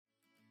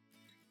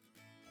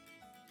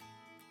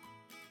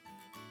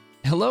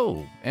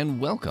Hello and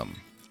welcome.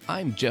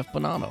 I'm Jeff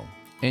Bonanno,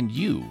 and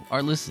you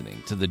are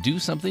listening to the Do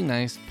Something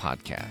Nice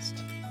podcast.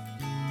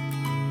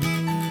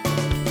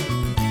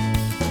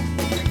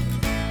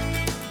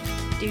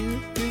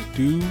 Do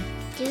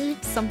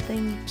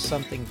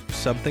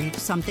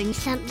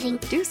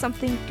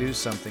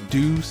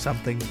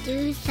something.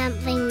 Do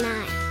something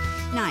nice.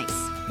 Nice.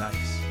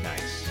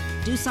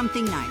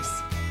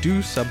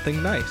 Do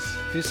something nice.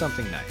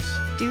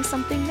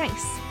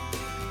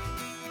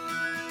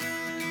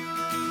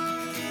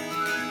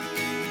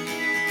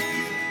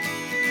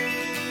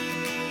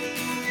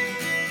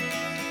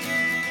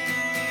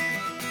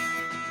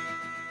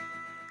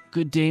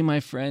 Good day, my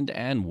friend,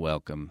 and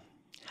welcome.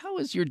 How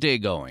is your day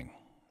going?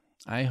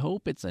 I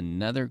hope it's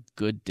another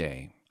good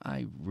day.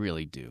 I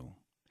really do.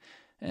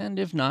 And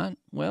if not,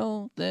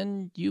 well,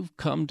 then you've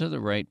come to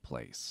the right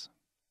place.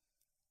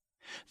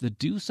 The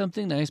Do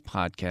Something Nice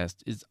podcast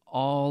is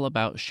all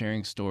about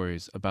sharing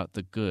stories about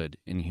the good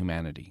in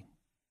humanity.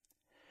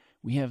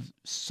 We have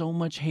so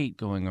much hate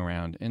going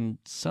around, and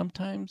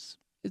sometimes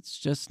it's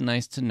just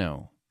nice to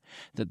know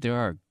that there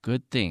are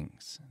good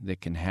things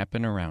that can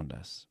happen around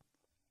us.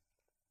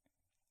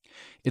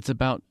 It's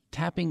about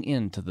tapping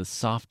into the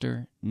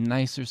softer,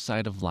 nicer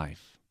side of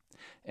life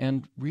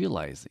and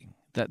realizing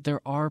that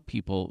there are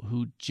people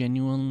who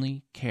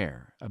genuinely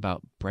care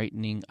about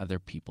brightening other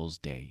people's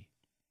day.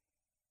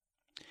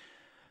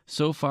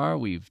 So far,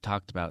 we've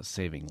talked about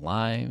saving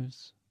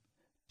lives,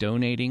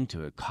 donating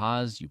to a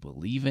cause you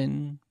believe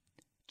in,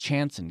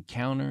 chance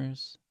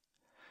encounters,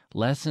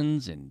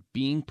 lessons in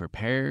being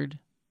prepared.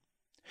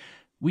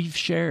 We've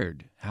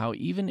shared how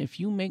even if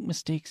you make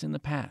mistakes in the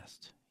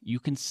past, you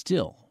can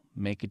still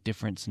make a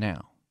difference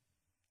now.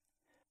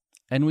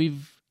 And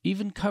we've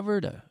even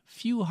covered a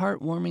few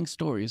heartwarming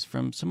stories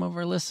from some of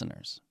our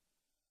listeners.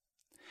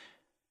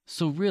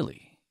 So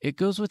really, it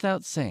goes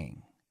without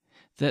saying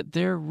that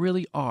there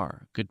really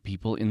are good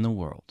people in the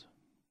world.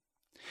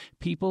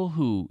 People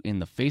who, in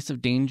the face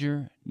of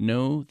danger,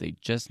 know they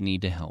just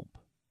need to help.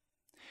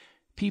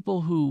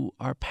 People who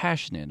are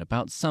passionate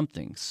about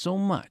something so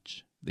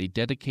much they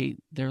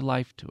dedicate their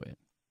life to it.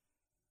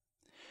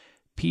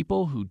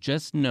 People who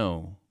just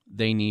know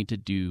they need to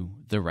do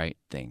the right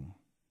thing.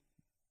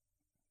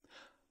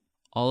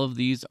 All of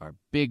these are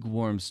big,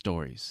 warm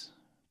stories,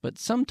 but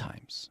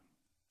sometimes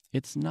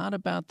it's not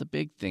about the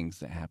big things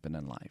that happen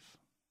in life.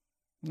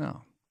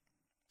 No.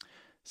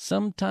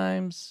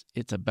 Sometimes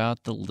it's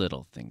about the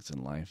little things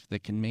in life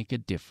that can make a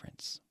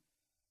difference.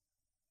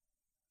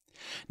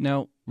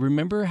 Now,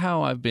 remember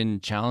how I've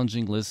been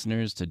challenging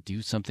listeners to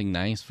do something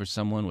nice for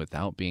someone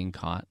without being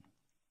caught?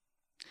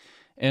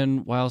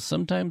 And while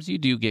sometimes you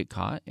do get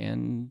caught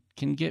and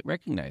can get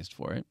recognized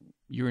for it,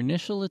 your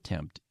initial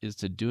attempt is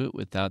to do it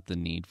without the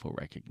need for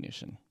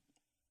recognition.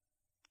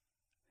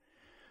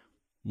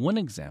 One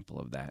example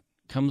of that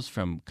comes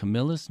from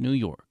Camillus, New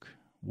York,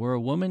 where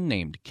a woman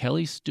named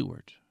Kelly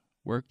Stewart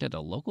worked at a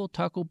local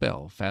Taco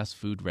Bell fast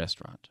food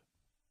restaurant.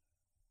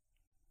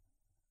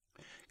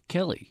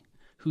 Kelly,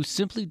 who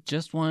simply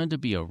just wanted to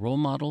be a role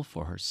model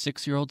for her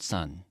 6-year-old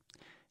son,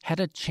 had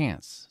a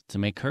chance to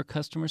make her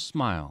customers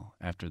smile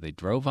after they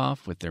drove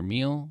off with their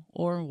meal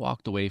or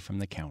walked away from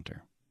the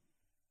counter.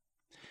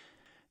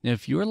 Now,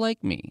 if you're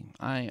like me,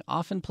 I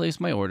often place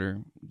my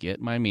order,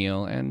 get my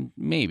meal, and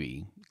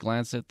maybe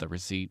glance at the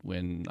receipt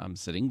when I'm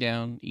sitting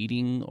down,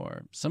 eating,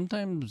 or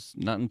sometimes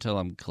not until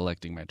I'm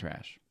collecting my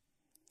trash.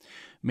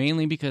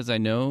 Mainly because I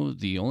know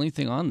the only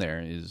thing on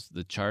there is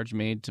the charge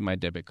made to my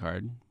debit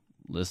card,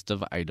 list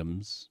of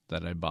items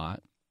that I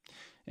bought,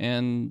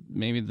 and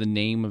maybe the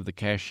name of the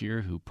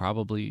cashier who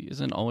probably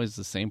isn't always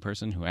the same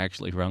person who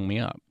actually rung me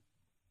up.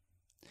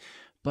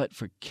 But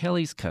for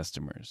Kelly's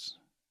customers,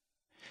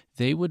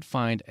 they would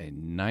find a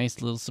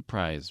nice little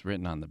surprise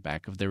written on the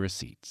back of their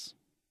receipts.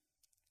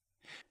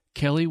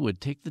 Kelly would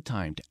take the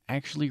time to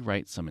actually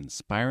write some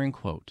inspiring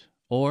quote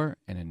or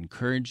an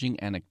encouraging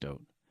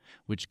anecdote,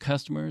 which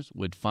customers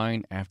would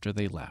find after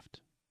they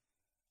left.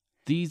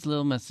 These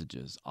little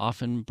messages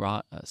often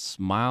brought a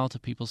smile to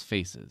people's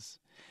faces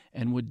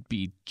and would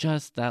be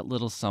just that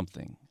little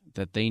something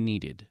that they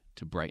needed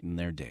to brighten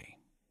their day.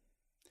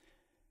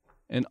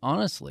 And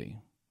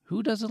honestly,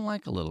 who doesn't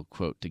like a little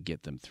quote to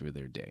get them through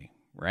their day,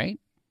 right?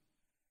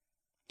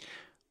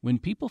 When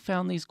people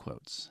found these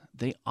quotes,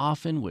 they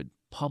often would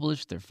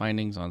publish their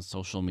findings on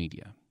social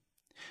media.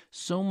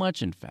 So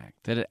much, in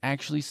fact, that it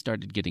actually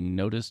started getting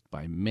noticed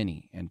by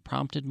many and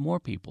prompted more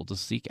people to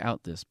seek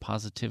out this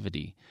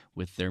positivity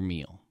with their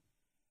meal.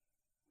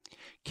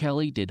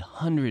 Kelly did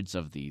hundreds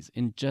of these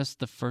in just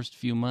the first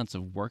few months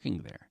of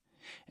working there,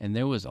 and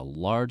there was a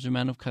large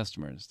amount of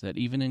customers that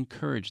even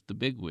encouraged the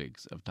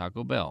bigwigs of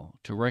Taco Bell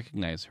to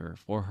recognize her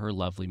for her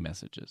lovely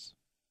messages.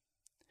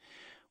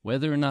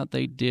 Whether or not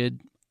they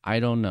did, I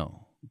don't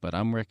know, but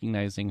I'm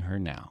recognizing her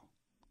now.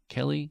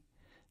 Kelly,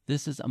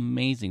 this is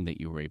amazing that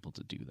you were able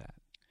to do that.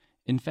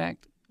 In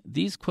fact,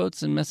 these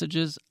quotes and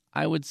messages,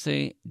 I would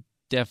say,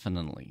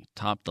 definitely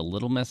top the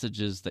little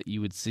messages that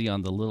you would see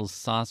on the little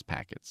sauce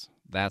packets.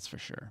 That's for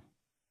sure.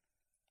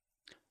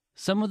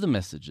 Some of the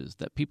messages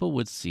that people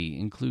would see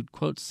include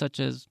quotes such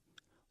as,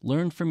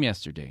 "Learn from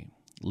yesterday,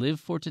 live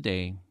for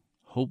today,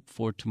 hope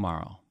for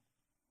tomorrow.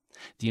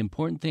 The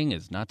important thing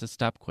is not to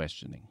stop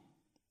questioning,"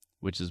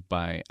 which is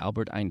by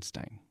Albert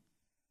Einstein.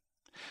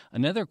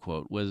 Another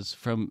quote was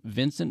from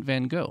Vincent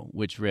van Gogh,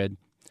 which read,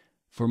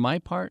 "For my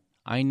part,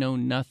 I know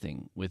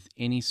nothing with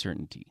any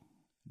certainty,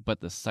 but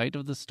the sight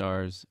of the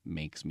stars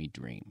makes me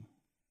dream."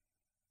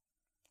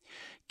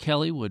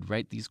 Kelly would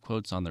write these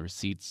quotes on the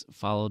receipts,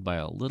 followed by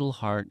a little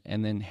heart,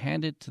 and then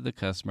hand it to the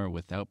customer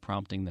without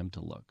prompting them to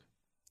look.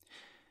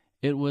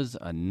 It was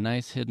a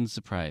nice hidden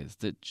surprise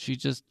that she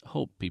just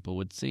hoped people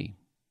would see.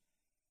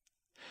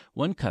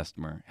 One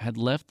customer had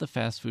left the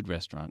fast food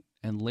restaurant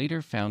and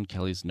later found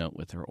Kelly's note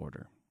with her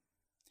order.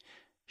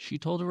 She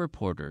told a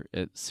reporter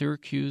at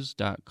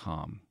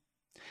Syracuse.com,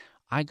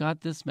 "I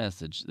got this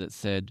message that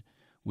said,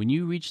 when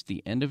you reach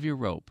the end of your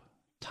rope,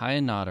 tie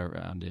a knot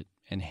around it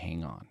and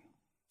hang on,"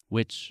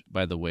 which,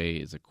 by the way,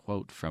 is a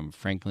quote from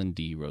Franklin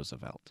D.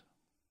 Roosevelt.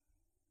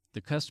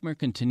 The customer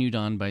continued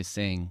on by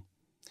saying,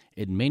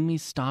 "It made me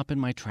stop in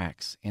my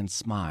tracks and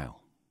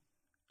smile.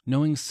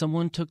 Knowing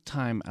someone took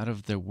time out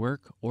of their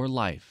work or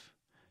life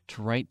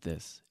to write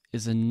this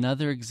is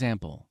another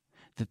example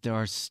that there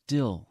are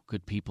still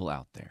good people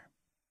out there."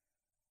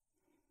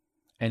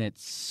 And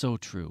it's so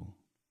true.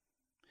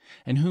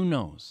 And who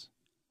knows?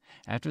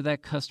 After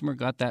that customer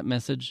got that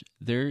message,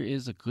 there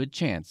is a good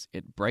chance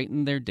it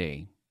brightened their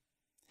day,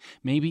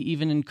 maybe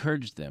even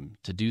encouraged them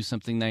to do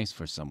something nice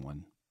for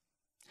someone,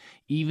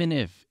 even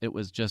if it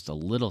was just a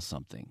little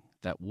something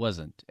that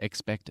wasn't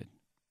expected.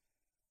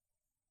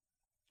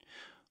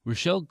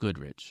 Rochelle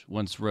Goodrich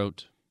once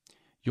wrote,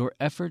 "Your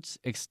efforts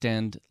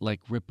extend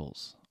like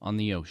ripples on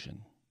the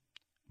ocean,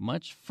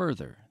 much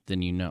further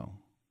than you know."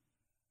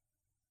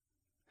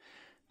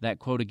 That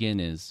quote again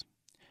is,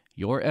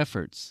 "Your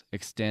efforts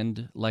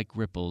extend like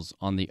ripples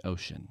on the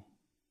ocean,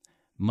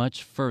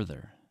 much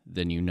further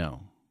than you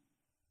know."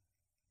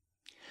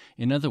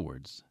 In other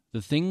words,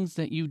 the things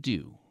that you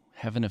do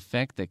have an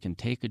effect that can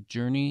take a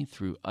journey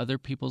through other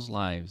people's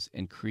lives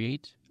and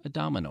create a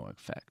domino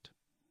effect.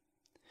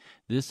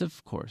 This,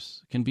 of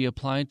course, can be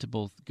applied to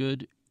both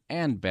good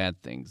and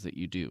bad things that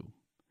you do.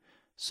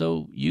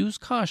 So use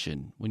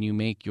caution when you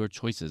make your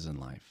choices in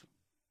life.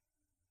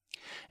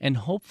 And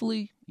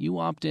hopefully you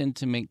opt in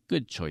to make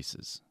good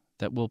choices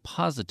that will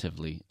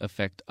positively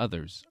affect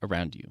others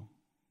around you,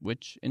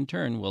 which in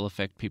turn will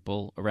affect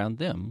people around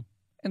them,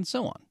 and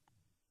so on.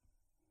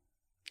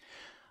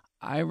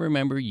 I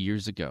remember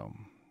years ago,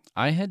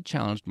 I had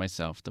challenged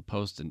myself to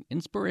post an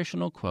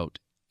inspirational quote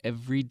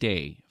every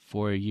day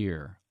for a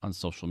year on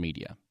social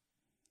media.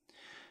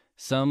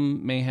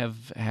 Some may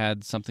have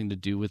had something to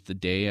do with the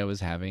day I was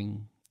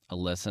having, a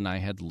lesson I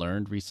had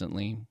learned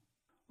recently,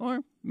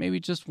 or maybe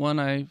just one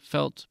I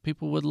felt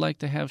people would like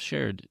to have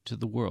shared to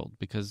the world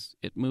because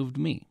it moved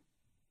me.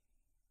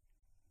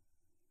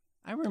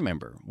 I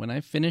remember when I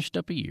finished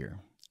up a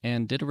year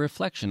and did a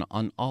reflection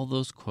on all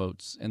those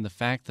quotes and the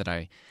fact that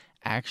I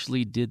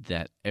actually did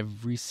that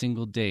every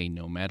single day,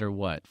 no matter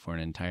what, for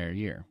an entire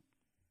year.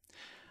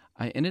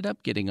 I ended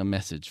up getting a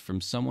message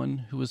from someone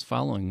who was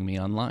following me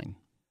online.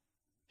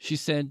 She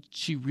said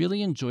she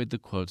really enjoyed the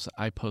quotes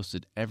I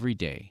posted every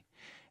day,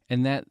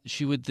 and that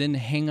she would then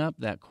hang up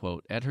that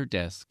quote at her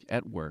desk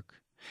at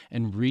work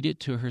and read it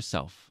to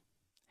herself.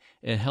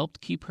 It helped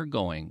keep her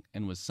going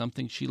and was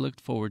something she looked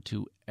forward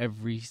to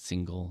every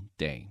single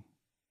day.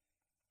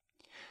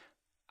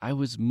 I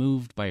was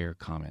moved by her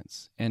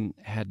comments and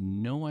had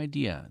no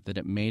idea that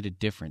it made a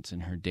difference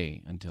in her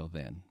day until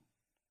then.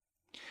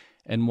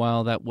 And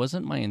while that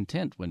wasn't my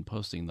intent when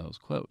posting those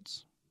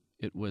quotes,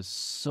 it was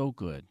so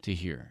good to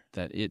hear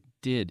that it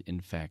did, in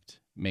fact,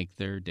 make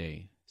their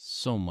day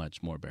so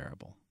much more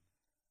bearable.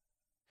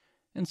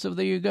 And so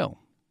there you go.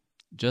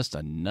 Just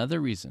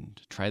another reason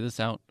to try this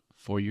out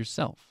for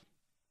yourself.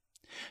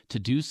 To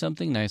do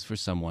something nice for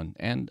someone,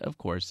 and of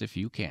course, if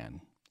you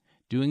can,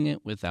 doing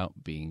it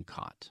without being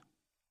caught.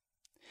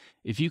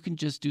 If you can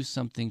just do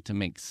something to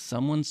make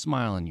someone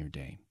smile in your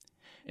day,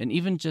 and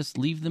even just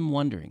leave them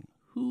wondering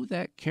who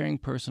that caring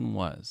person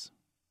was,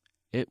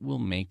 it will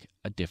make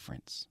a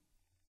difference.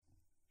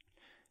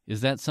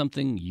 Is that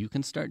something you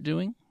can start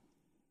doing?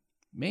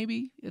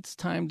 Maybe it's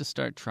time to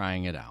start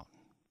trying it out.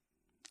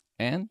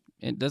 And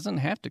it doesn't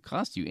have to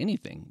cost you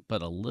anything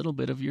but a little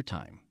bit of your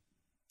time.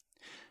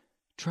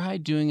 Try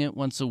doing it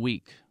once a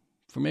week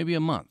for maybe a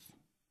month.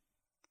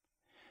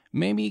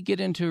 Maybe get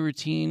into a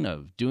routine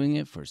of doing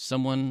it for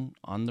someone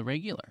on the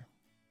regular.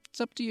 It's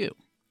up to you.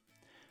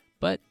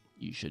 But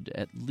you should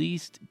at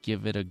least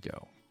give it a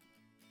go.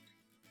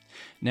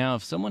 Now,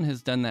 if someone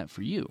has done that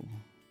for you,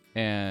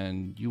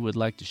 and you would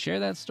like to share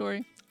that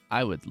story,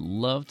 I would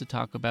love to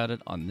talk about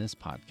it on this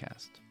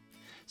podcast.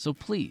 So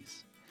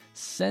please,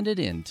 send it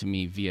in to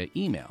me via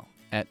email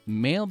at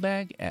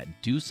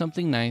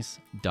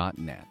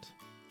mailbag@dosomethingnice.net,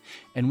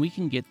 and we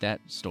can get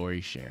that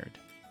story shared.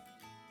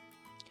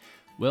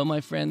 Well,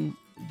 my friend,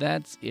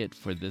 that's it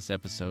for this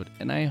episode,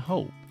 and I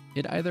hope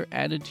it either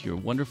added to your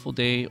wonderful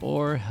day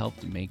or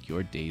helped make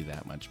your day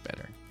that much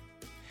better.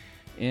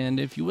 And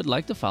if you would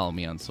like to follow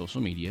me on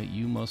social media,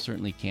 you most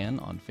certainly can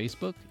on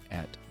Facebook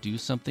at Do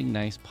Something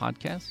Nice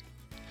Podcast.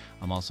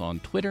 I'm also on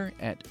Twitter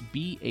at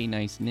Be a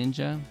Nice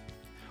Ninja,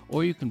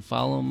 or you can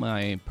follow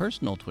my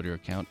personal Twitter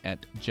account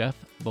at Jeff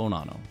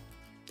Bonanno.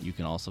 You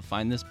can also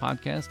find this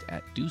podcast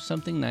at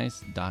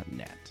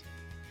DoSomethingNice.net.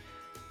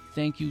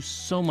 Thank you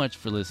so much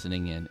for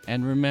listening in,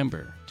 and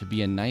remember to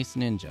be a nice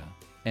ninja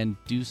and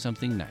do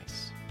something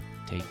nice.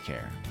 Take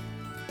care.